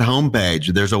 on that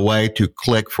homepage, there's a way to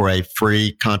click for a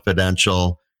free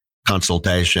confidential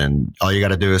consultation. All you got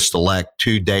to do is select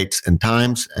 2 dates and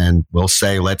times, and we'll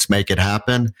say, let's make it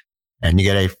happen. And you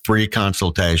get a free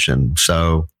consultation.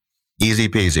 So easy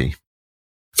peasy.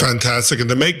 Fantastic. And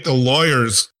to make the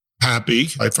lawyers happy,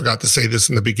 I forgot to say this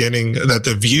in the beginning, that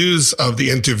the views of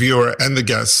the interviewer and the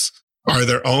guests are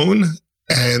their own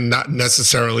and not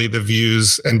necessarily the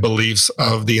views and beliefs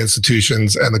of the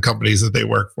institutions and the companies that they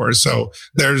work for. So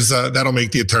that'll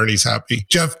make the attorneys happy.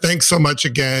 Jeff, thanks so much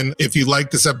again. If you like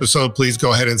this episode, please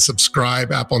go ahead and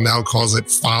subscribe. Apple now calls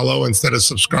it follow instead of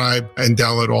subscribe, and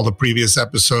download all the previous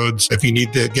episodes. If you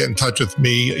need to get in touch with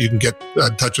me, you can get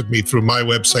in touch with me through my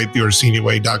website,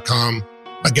 theorsiniway.com.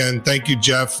 Again, thank you,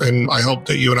 Jeff. And I hope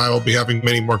that you and I will be having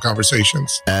many more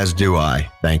conversations. As do I.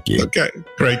 Thank you. Okay.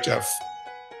 Great, Jeff.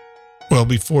 Well,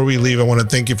 before we leave, I want to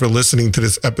thank you for listening to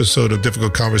this episode of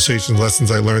Difficult Conversations, Lessons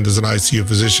I Learned as an ICU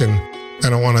Physician.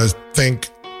 And I want to thank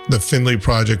the Finley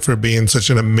Project for being such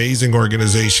an amazing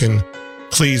organization.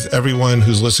 Please, everyone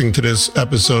who's listening to this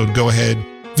episode, go ahead,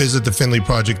 visit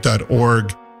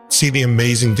thefinleyproject.org, see the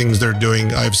amazing things they're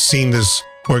doing. I've seen this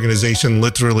organization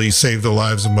literally save the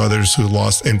lives of mothers who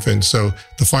lost infants. So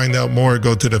to find out more,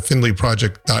 go to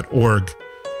thefinleyproject.org.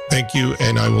 Thank you,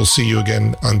 and I will see you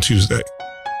again on Tuesday.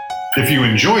 If you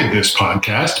enjoyed this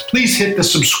podcast, please hit the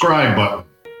subscribe button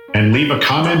and leave a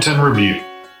comment and review.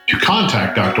 To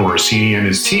contact Dr. Orsini and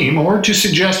his team or to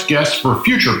suggest guests for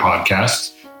future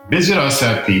podcasts, visit us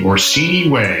at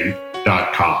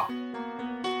theorsiniway.com.